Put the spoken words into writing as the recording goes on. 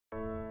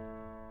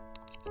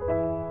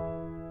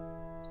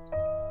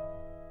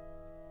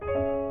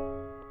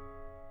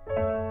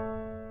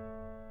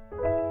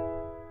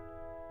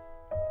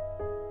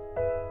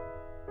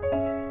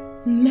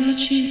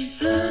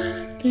mattress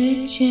on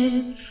the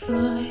gym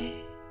floor.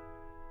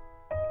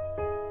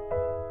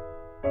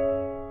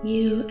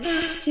 You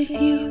asked if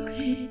you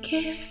could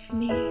kiss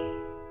me,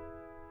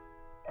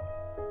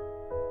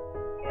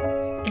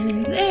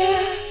 and there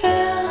I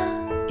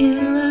fell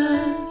in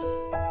love.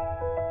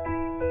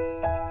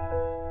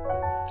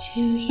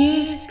 2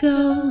 years ago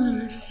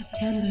on a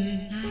September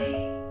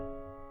night.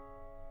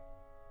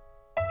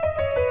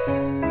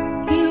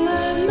 You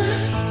are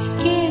my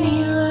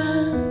skinny love.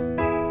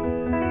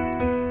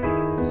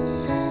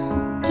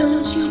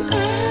 Don't you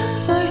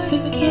ever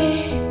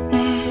forget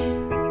that.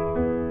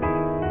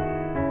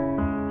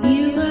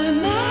 You are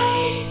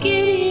my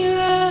skinny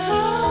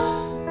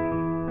love,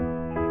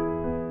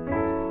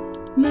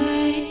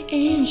 my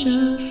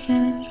angel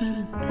sent from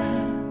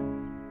above.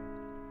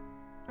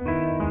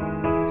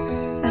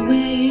 I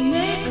wear your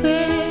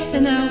necklace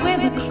and I wear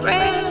the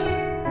crown,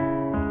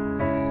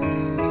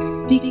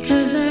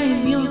 because I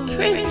am your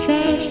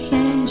princess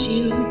and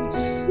you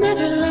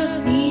never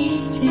let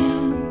me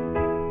down.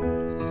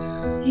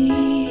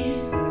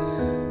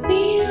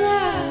 We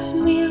laugh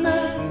and we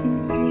love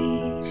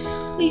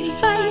and we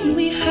fight and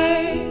we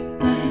hurt,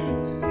 but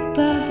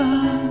above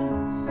all,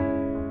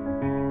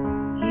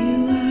 you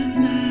are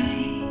my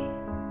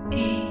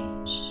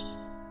angel.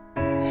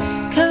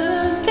 Come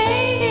on,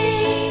 baby,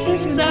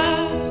 this is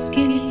our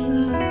skinny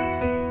love.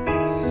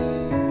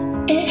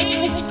 It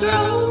has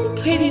grown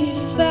pretty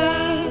fast.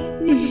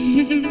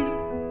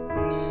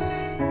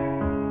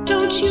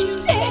 Don't you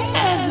dare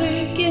ever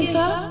give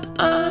up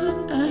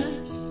on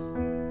us,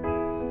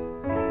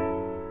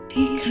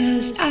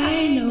 because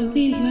I know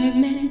we were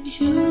meant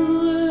to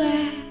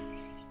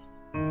last.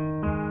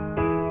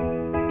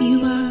 You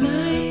are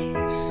mine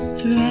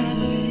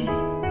forever,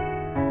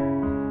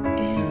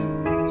 and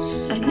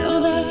I know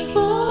that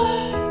for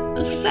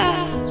a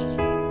fact.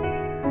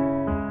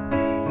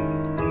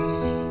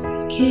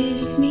 You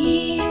kiss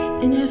me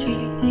and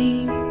everything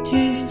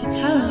turns to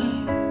color.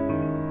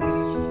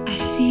 I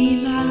see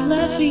my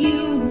love for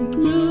you in the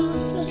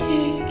blues of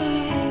your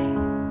eye.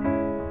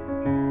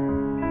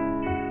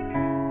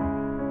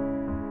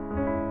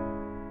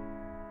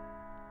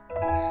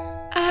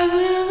 I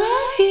will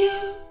love you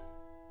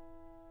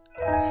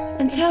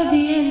until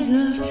the end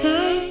of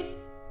time.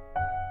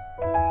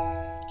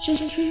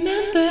 Just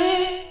remember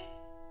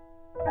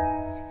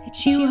that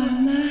you are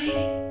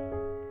mine.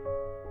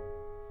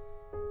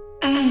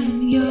 I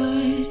am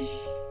yours.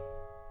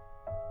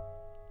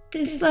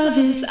 This love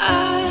is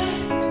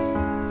ours.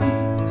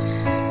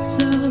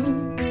 So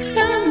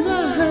come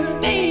on,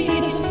 baby,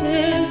 this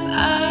is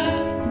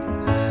ours.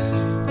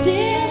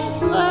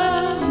 This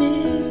love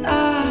is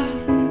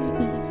ours.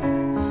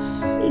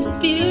 This is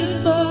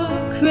beautiful,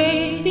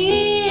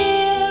 crazy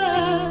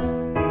love.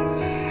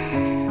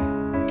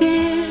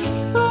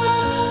 This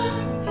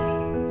love,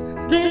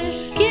 this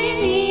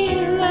skinny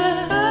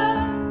love.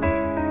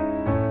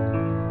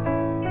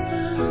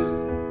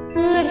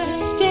 Let's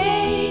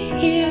stay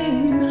here.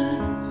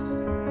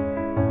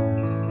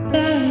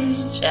 That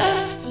is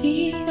just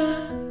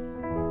enough.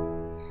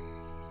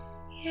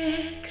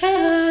 Yeah,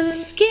 come on,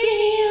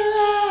 skinny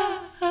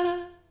love.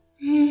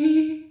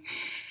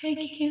 I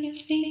can't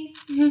see.